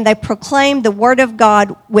 and they proclaimed the word of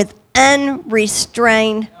God with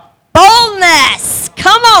unrestrained boldness.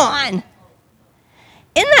 Come on.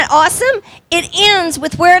 Isn't that awesome? It ends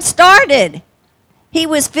with where it started. He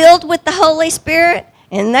was filled with the Holy Spirit,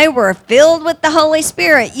 and they were filled with the Holy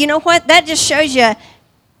Spirit. You know what? That just shows you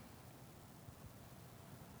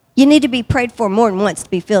need to be prayed for more than once to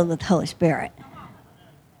be filled with the Holy Spirit.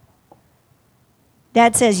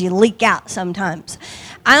 Dad says you leak out sometimes.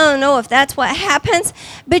 I don't know if that's what happens,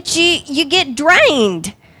 but you get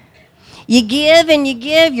drained. You give and you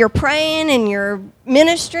give. You're praying and you're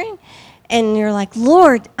ministering, and you're like,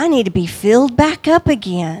 Lord, I need to be filled back up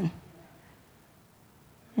again.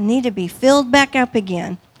 I need to be filled back up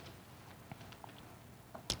again.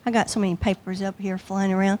 I got so many papers up here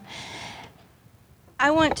flying around. I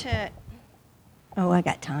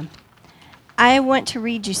got time. I want to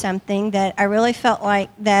read you something that I really felt like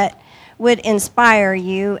that would inspire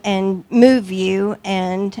you and move you.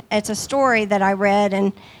 And it's a story that I read,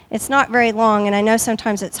 and it's not very long. And I know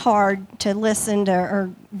sometimes it's hard to listen to or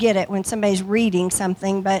get it when somebody's reading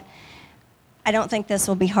something, but I don't think this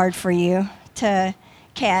will be hard for you to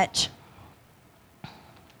catch.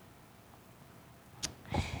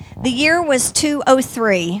 The year was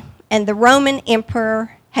 203. And the Roman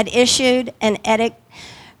emperor had issued an edict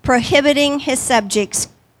prohibiting his subjects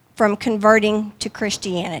from converting to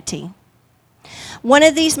Christianity. One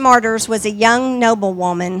of these martyrs was a young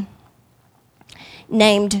noblewoman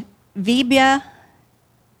named Vibia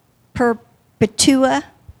Perpetua,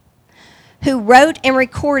 who wrote and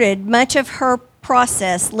recorded much of her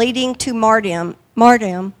process leading to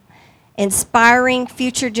martyrdom, inspiring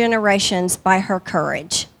future generations by her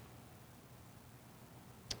courage.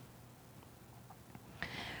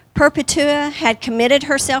 Perpetua had committed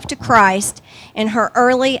herself to Christ in her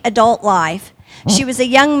early adult life. She was a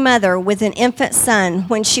young mother with an infant son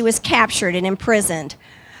when she was captured and imprisoned.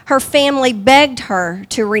 Her family begged her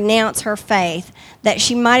to renounce her faith, that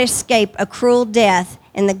she might escape a cruel death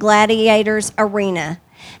in the gladiators' arena,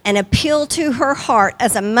 and appealed to her heart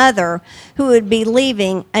as a mother who would be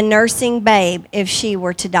leaving a nursing babe if she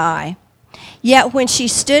were to die. Yet when she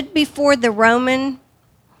stood before the Roman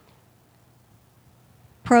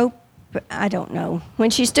when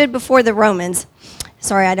she stood before the Romans,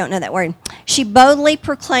 I don't know that word, she boldly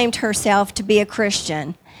proclaimed herself to be a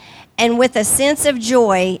Christian, and with a sense of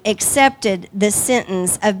joy accepted the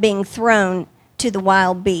sentence of being thrown to the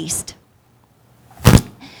wild beast.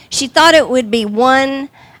 She thought it would be one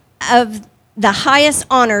of the highest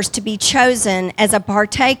honors to be chosen as a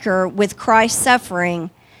partaker with Christ's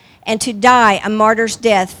suffering and to die a martyr's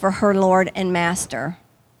death for her Lord and Master.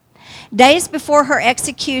 Days before her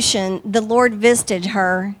execution, the Lord visited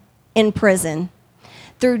her in prison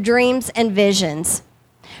through dreams and visions,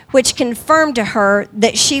 which confirmed to her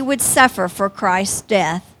that she would suffer for Christ's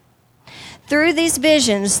death. Through these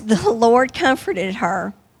visions, the Lord comforted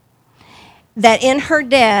her that in her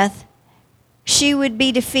death, she would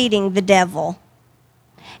be defeating the devil,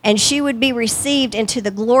 and she would be received into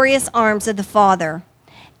the glorious arms of the Father.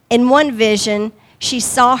 In one vision, she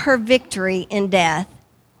saw her victory in death.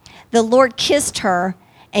 The Lord kissed her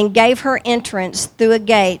and gave her entrance through a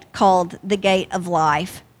gate called the Gate of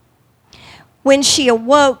Life. When she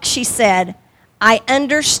awoke, she said, I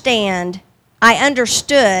understood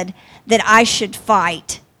that I should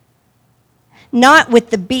fight, not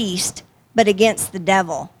with the beast, but against the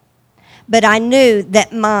devil. But I knew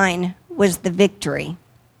that mine was the victory.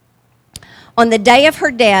 On the day of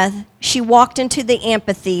her death, she walked into the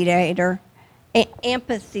amphitheater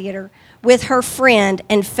with her friend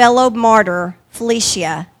and fellow martyr,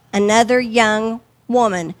 Felicia, another young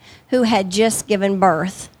woman who had just given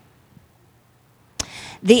birth.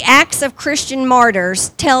 The Acts of Christian Martyrs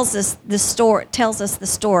tells us the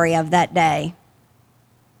story of that day.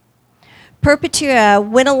 Perpetua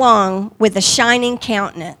went along with a shining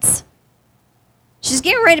countenance. She's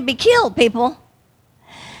getting ready to be killed, people.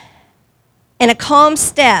 And a calm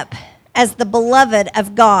step as the beloved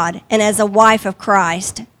of God and as a wife of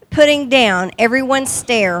Christ, putting down everyone's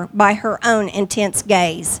stare by her own intense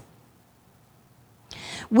gaze.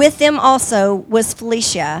 With them also was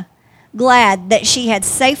Felicia, glad that she had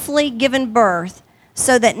safely given birth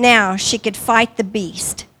so that now she could fight the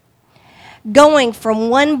beast. Going from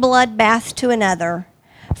one bloodbath to another,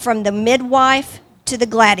 from the midwife to the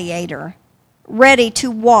gladiator, ready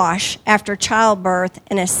to wash after childbirth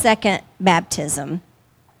and a second baptism.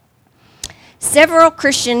 Several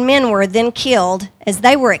Christian men were then killed as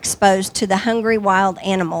they were exposed to the hungry wild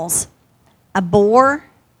animals. A boar,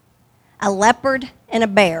 a leopard, and a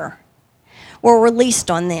bear were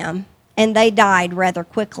released on them, and they died rather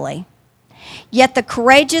quickly. Yet the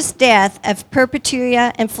courageous death of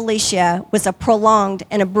Perpetua and Felicia was a prolonged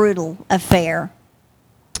and a brutal affair.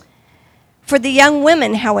 For the young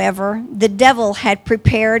women, however, the devil had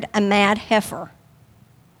prepared a mad heifer.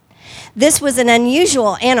 This was an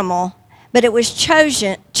unusual animal, but it was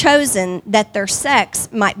chosen that their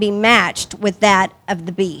sex might be matched with that of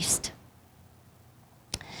the beast.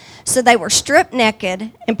 So they were stripped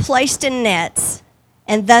naked and placed in nets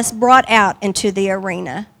and thus brought out into the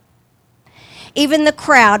arena. Even the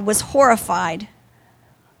crowd was horrified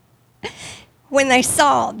when they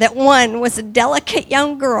saw that one was a delicate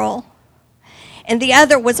young girl and the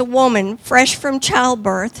other was a woman fresh from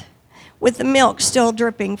childbirth with the milk still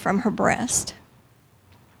dripping from her breast.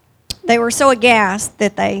 They were so aghast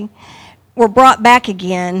that they were brought back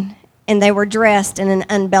again, and they were dressed in an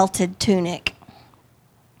unbelted tunic.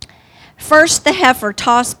 First, the heifer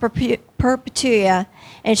tossed Perpetua,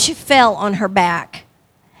 and she fell on her back.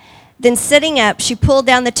 Then, sitting up, she pulled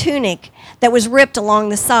down the tunic that was ripped along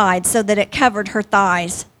the side so that it covered her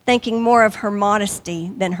thighs, thinking more of her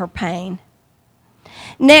modesty than her pain.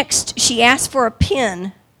 Next, she asked for a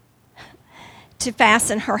pin to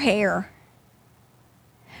fasten her hair,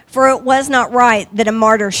 for it was not right that a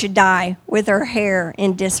martyr should die with her hair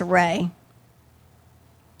in disarray,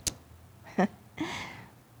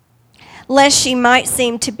 lest she might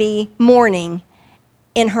seem to be mourning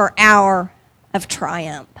in her hour of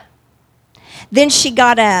triumph. Then she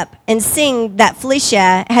got up, and seeing that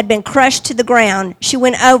Felicia had been crushed to the ground, she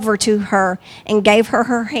went over to her and gave her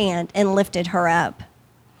her hand and lifted her up.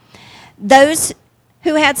 Those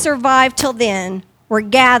who had survived till then were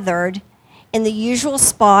gathered in the usual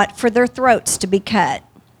spot for their throats to be cut.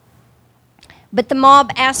 But the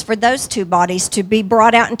mob asked for those two bodies to be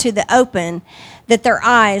brought out into the open, that their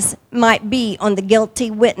eyes might be on the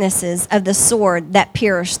guilty witnesses of the sword that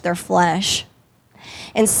pierced their flesh.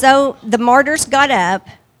 And so the martyrs got up.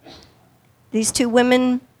 These two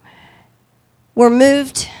women were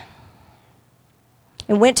moved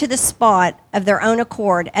and went to the spot of their own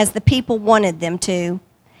accord as the people wanted them to.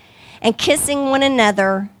 And kissing one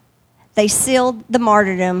another, they sealed the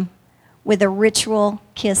martyrdom with a ritual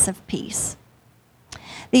kiss of peace.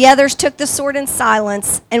 The others took the sword in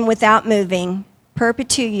silence and without moving.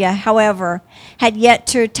 Perpetua, however, had yet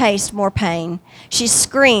to taste more pain. She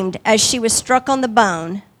screamed as she was struck on the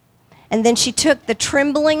bone, and then she took the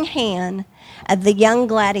trembling hand of the young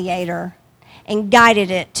gladiator and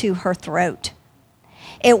guided it to her throat.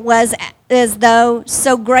 It was as though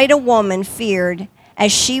so great a woman, feared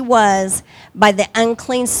as she was by the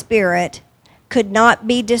unclean spirit, could not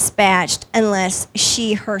be dispatched unless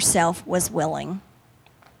she herself was willing.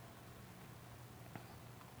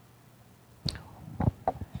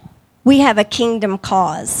 We have a kingdom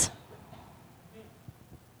cause.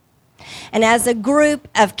 And as a group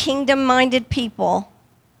of kingdom-minded people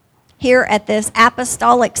here at this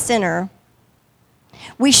apostolic center,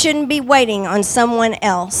 we shouldn't be waiting on someone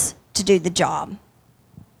else to do the job.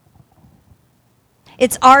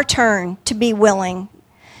 It's our turn to be willing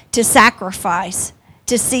to sacrifice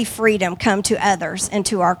to see freedom come to others and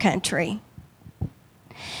to our country.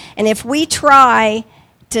 And if we try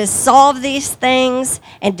to solve these things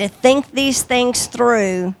and to think these things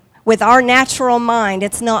through with our natural mind,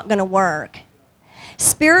 it's not going to work.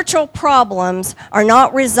 Spiritual problems are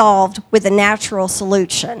not resolved with a natural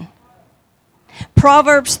solution.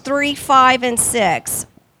 Proverbs 3, 5, and 6.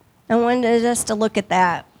 I wanted us to look at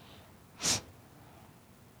that.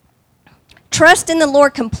 Trust in the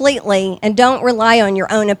Lord completely and don't rely on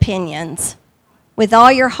your own opinions. With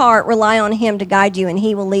all your heart, rely on Him to guide you, and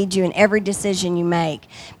He will lead you in every decision you make.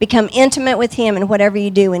 Become intimate with Him in whatever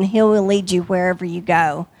you do, and He will lead you wherever you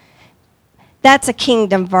go. That's a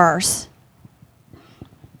kingdom verse.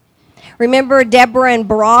 Remember Deborah and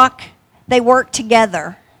Barak? They worked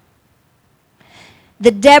together.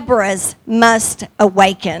 The Deborahs must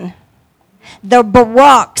awaken. The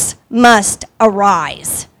Baraks must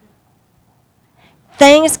arise.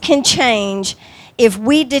 Things can change if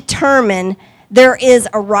we determine there is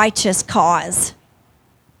a righteous cause.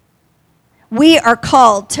 We are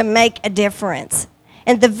called to make a difference,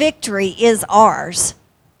 and the victory is ours.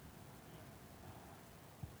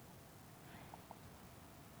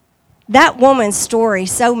 That woman's story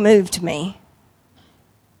so moved me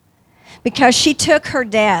because she took her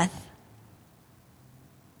death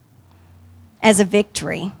as a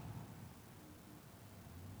victory.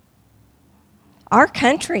 Our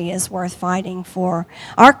country is worth fighting for.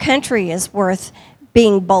 Our country is worth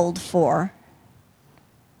being bold for.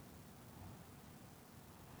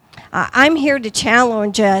 I'm here to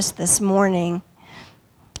challenge us this morning.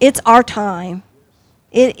 It's our time.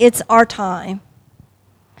 It's our time.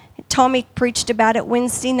 Tommy preached about it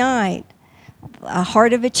Wednesday night. A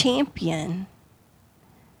heart of a champion.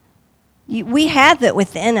 We have it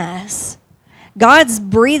within us. God's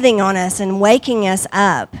breathing on us and waking us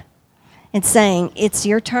up and saying, it's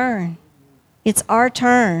your turn. It's our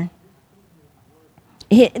turn.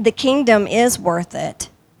 The kingdom is worth it.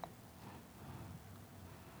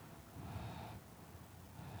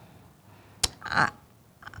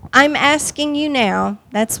 I'm asking you now,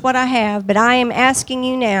 that's what I have, but I am asking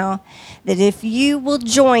you now that if you will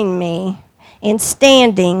join me in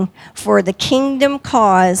standing for the kingdom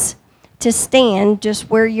cause, to stand just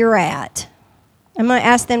where you're at. I'm going to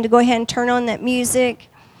ask them to go ahead and turn on that music.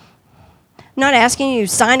 I'm not asking you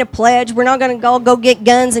to sign a pledge. We're not going to go get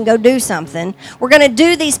guns and go do something. We're going to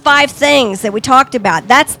do these 5 things that we talked about.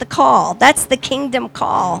 That's the call. That's the kingdom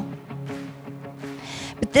call.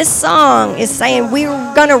 But this song is saying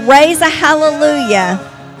we're going to raise a hallelujah.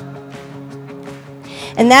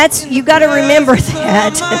 And that's, you got to remember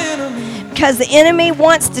that. Because the enemy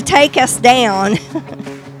wants to take us down.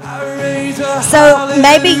 So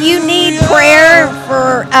maybe you need prayer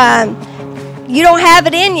for, you don't have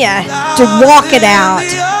it in you to walk it out.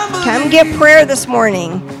 Come get prayer this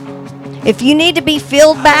morning. If you need to be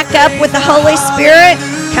filled back up with the Holy Spirit,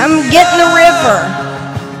 come get in the river.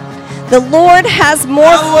 The Lord has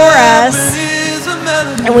more for us,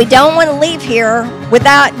 and we don't want to leave here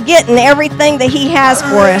without getting everything that He has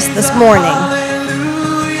for us this morning.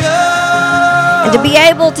 And to be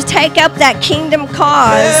able to take up that kingdom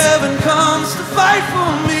cause,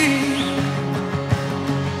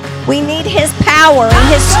 we need His power and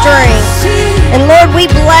His strength. And Lord,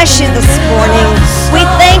 we bless You this morning. We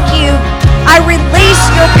thank You. I release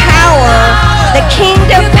Your power, the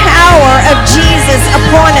kingdom power of Jesus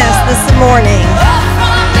upon us this morning.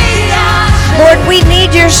 Lord, we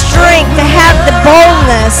need Your strength to have the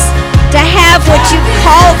boldness, to have what You've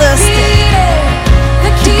called us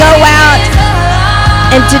to go out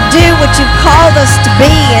and to do what You've called us to be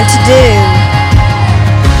and to do.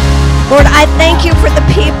 Lord, I thank You for the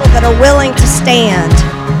people that are willing to stand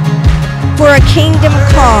for a kingdom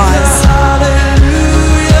cause.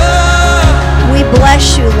 We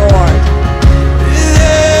bless You, Lord.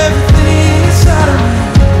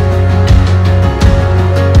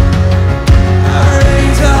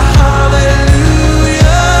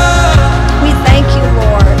 We thank You,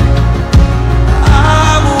 Lord.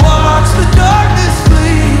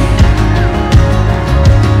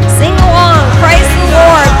 Sing along. Praise the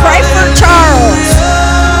Lord. Pray for Charles.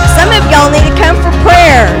 Some of y'all need to come for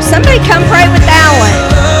prayer. Somebody come pray with Alan.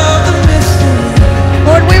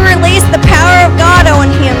 Lord, we release the power of God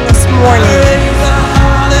on him this morning.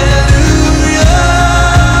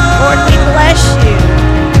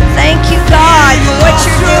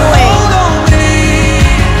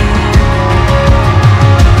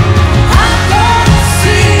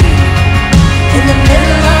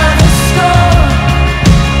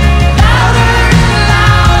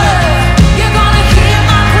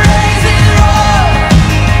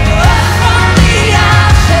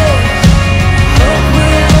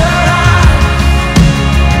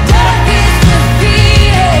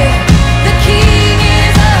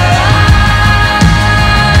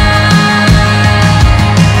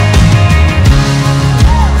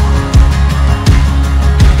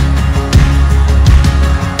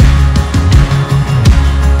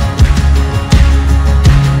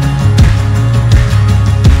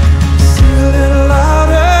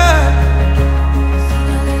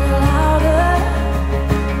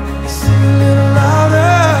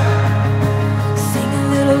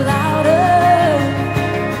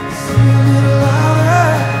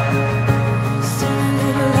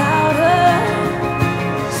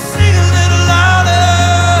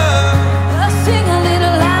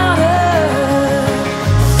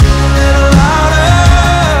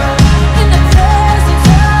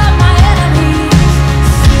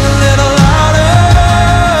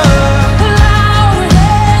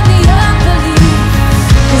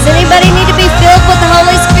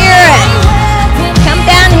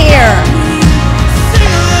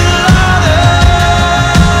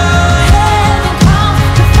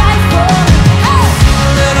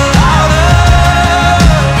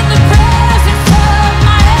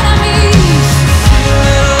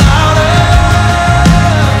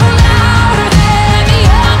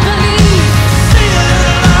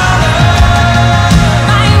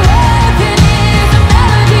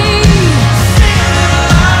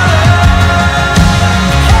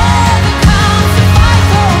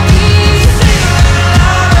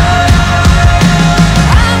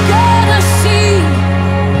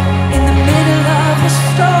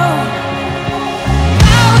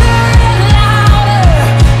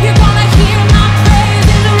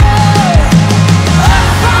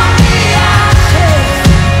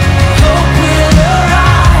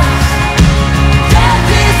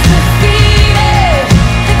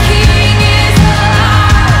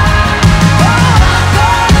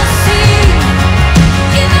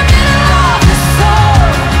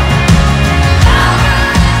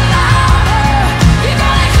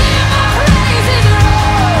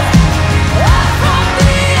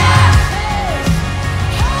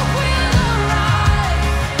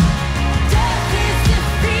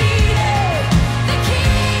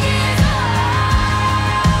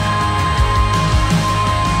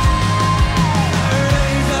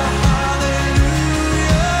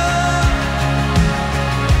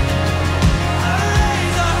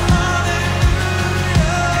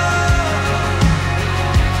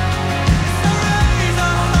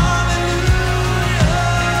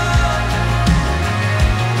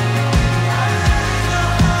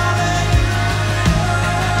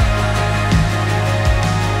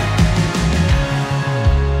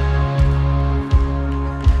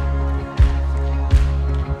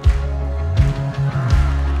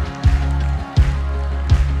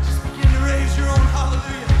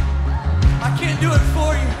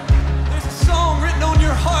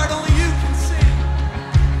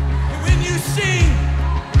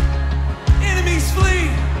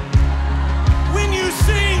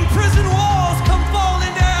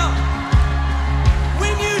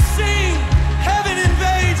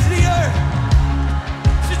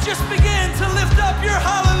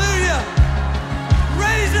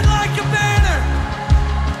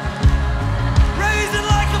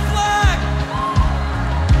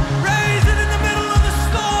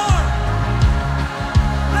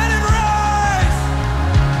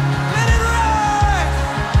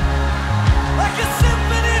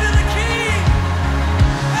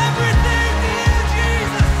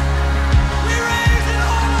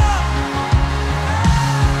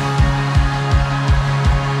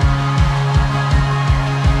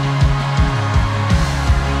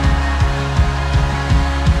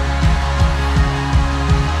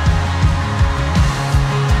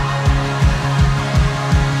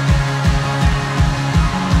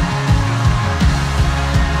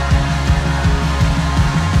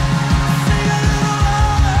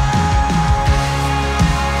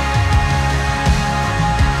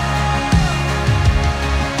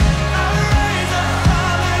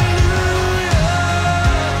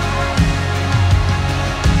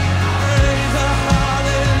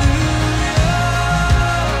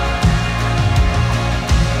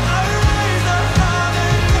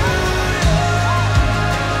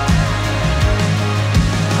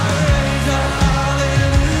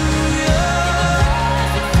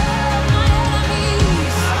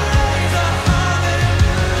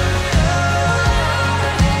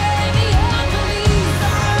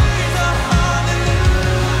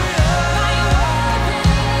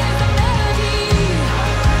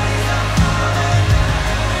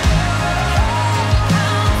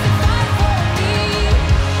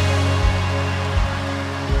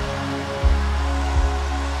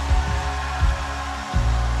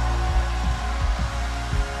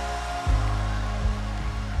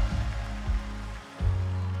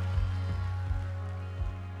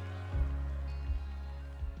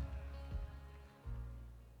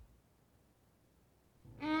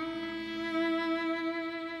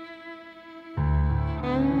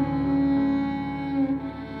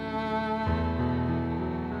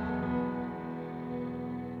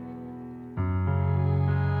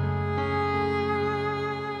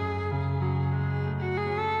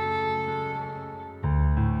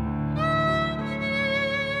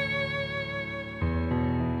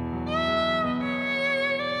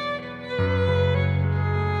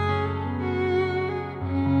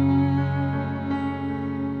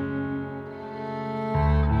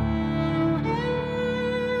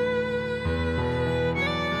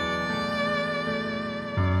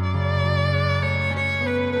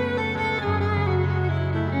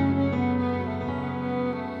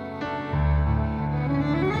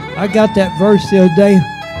 I got that verse the other day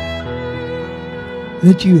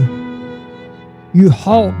that you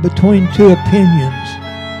halt between two opinions.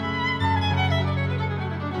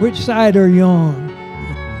 Which side are you on?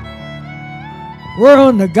 We're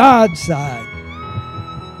on the God side.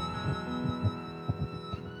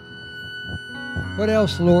 What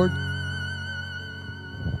else, Lord?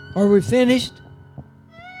 Are we finished?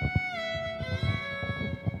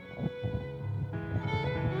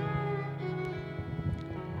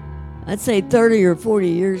 I'd say 30 or 40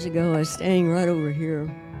 years ago, I was standing right over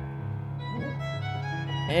here.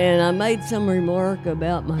 And I made some remark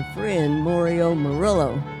about my friend, Mario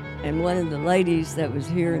Murillo. And one of the ladies that was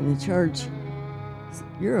here in the church said,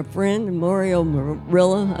 "You're a friend of Mario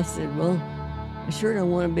Murillo?" I said, "Well, I sure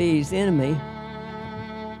don't want to be his enemy."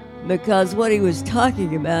 Because what he was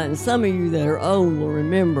talking about, and some of you that are old will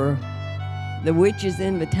remember, The Witch's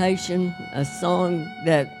Invitation, a song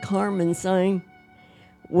that Carmen sang.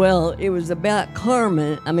 Well, it was about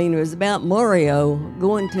it was about Mario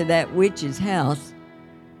going to that witch's house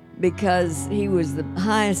because he was the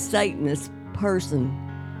highest Satanist person,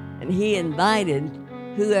 and he invited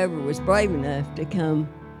whoever was brave enough to come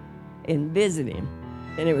and visit him.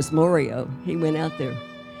 And it was Mario. He went out there.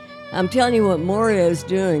 I'm telling you what Mario's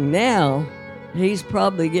doing now. He's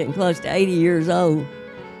probably getting close to 80 years old.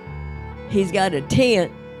 He's got a tent,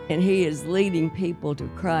 and he is leading people to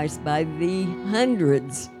Christ by the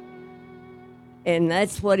hundreds. And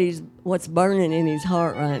that's what's burning in his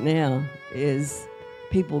heart right now is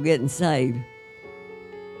people getting saved.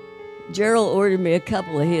 Gerald ordered me a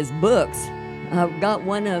couple of his books. I got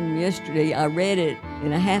one of them yesterday. I read it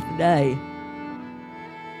in a half a day.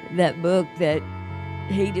 That book that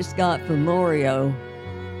he just got from Mario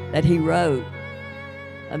that he wrote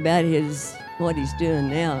about what he's doing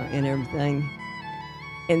now and everything.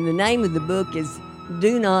 And the name of the book is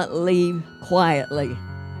Do Not Leave Quietly.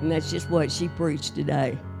 And that's just what she preached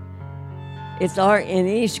today. And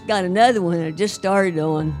he's got another one I just started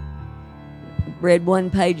on. Read one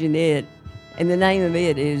page in it. And the name of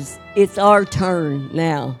it is It's Our Turn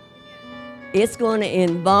Now. It's going to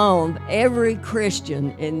involve every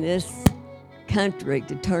Christian in this country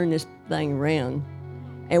to turn this thing around.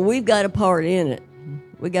 And we've got a part in it.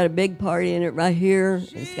 We got a big part in it right here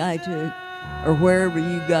in Skiatook or wherever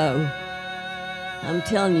you go. I'm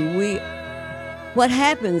telling you, what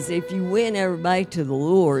happens if you win everybody to the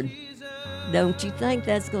Lord? Don't you think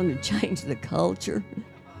that's going to change the culture?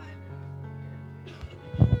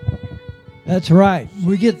 That's right.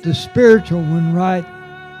 We get the spiritual one right.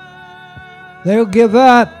 They'll give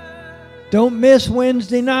up. Don't miss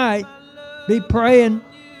Wednesday night. Be praying.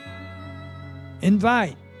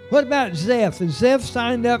 Invite. What about Zeph? Is Zeph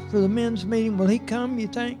signed up for the men's meeting? Will he come, you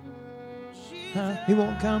think? Huh? He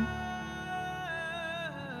won't come?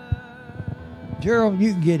 Gerald,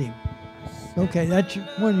 you can get him. Okay, that's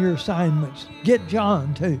one of your assignments. Get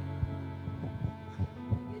John, too.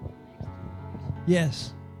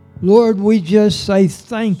 Yes. Lord, we just say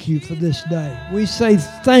thank you for this day. We say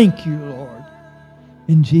thank you, Lord.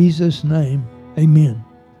 In Jesus' name, amen.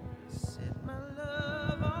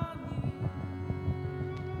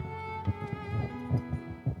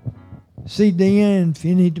 See Deanne if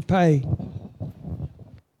you need to pay.